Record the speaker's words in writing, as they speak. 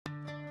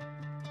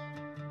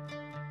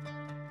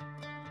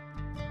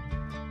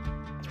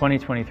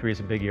2023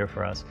 is a big year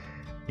for us.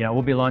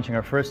 We'll be launching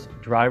our first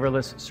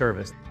driverless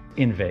service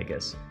in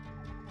Vegas.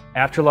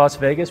 After Las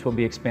Vegas, we'll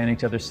be expanding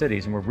to other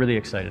cities, and we're really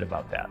excited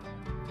about that.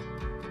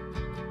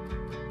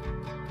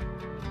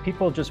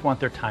 People just want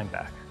their time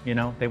back.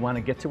 They want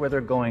to get to where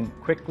they're going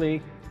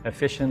quickly,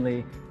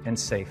 efficiently, and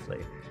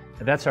safely.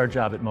 And that's our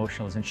job at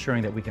Motional, is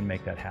ensuring that we can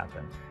make that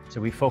happen. So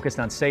we focus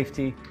on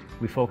safety,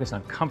 we focus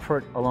on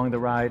comfort along the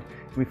ride,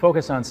 we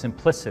focus on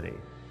simplicity.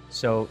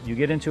 So you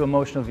get into a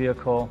Motional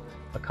vehicle,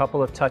 a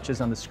couple of touches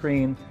on the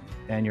screen,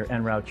 and you're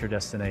en route to your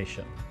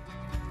destination.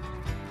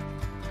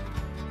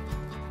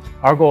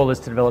 Our goal is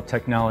to develop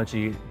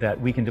technology that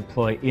we can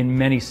deploy in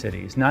many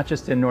cities, not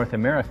just in North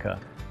America,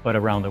 but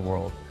around the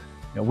world.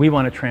 We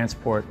want to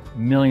transport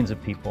millions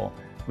of people.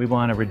 We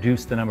want to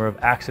reduce the number of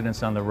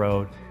accidents on the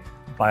road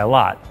by a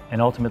lot,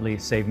 and ultimately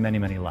save many,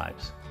 many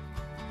lives.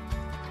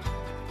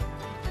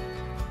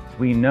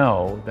 We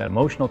know that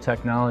Motional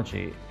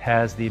technology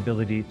has the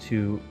ability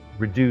to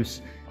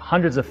reduce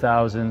hundreds of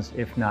thousands,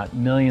 if not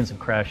millions of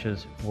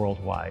crashes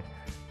worldwide.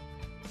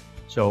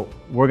 So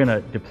we're going to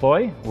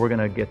deploy, we're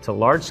going to get to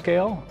large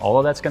scale, all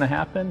of that's going to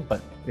happen,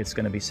 but it's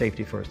going to be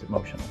safety first at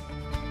Motional.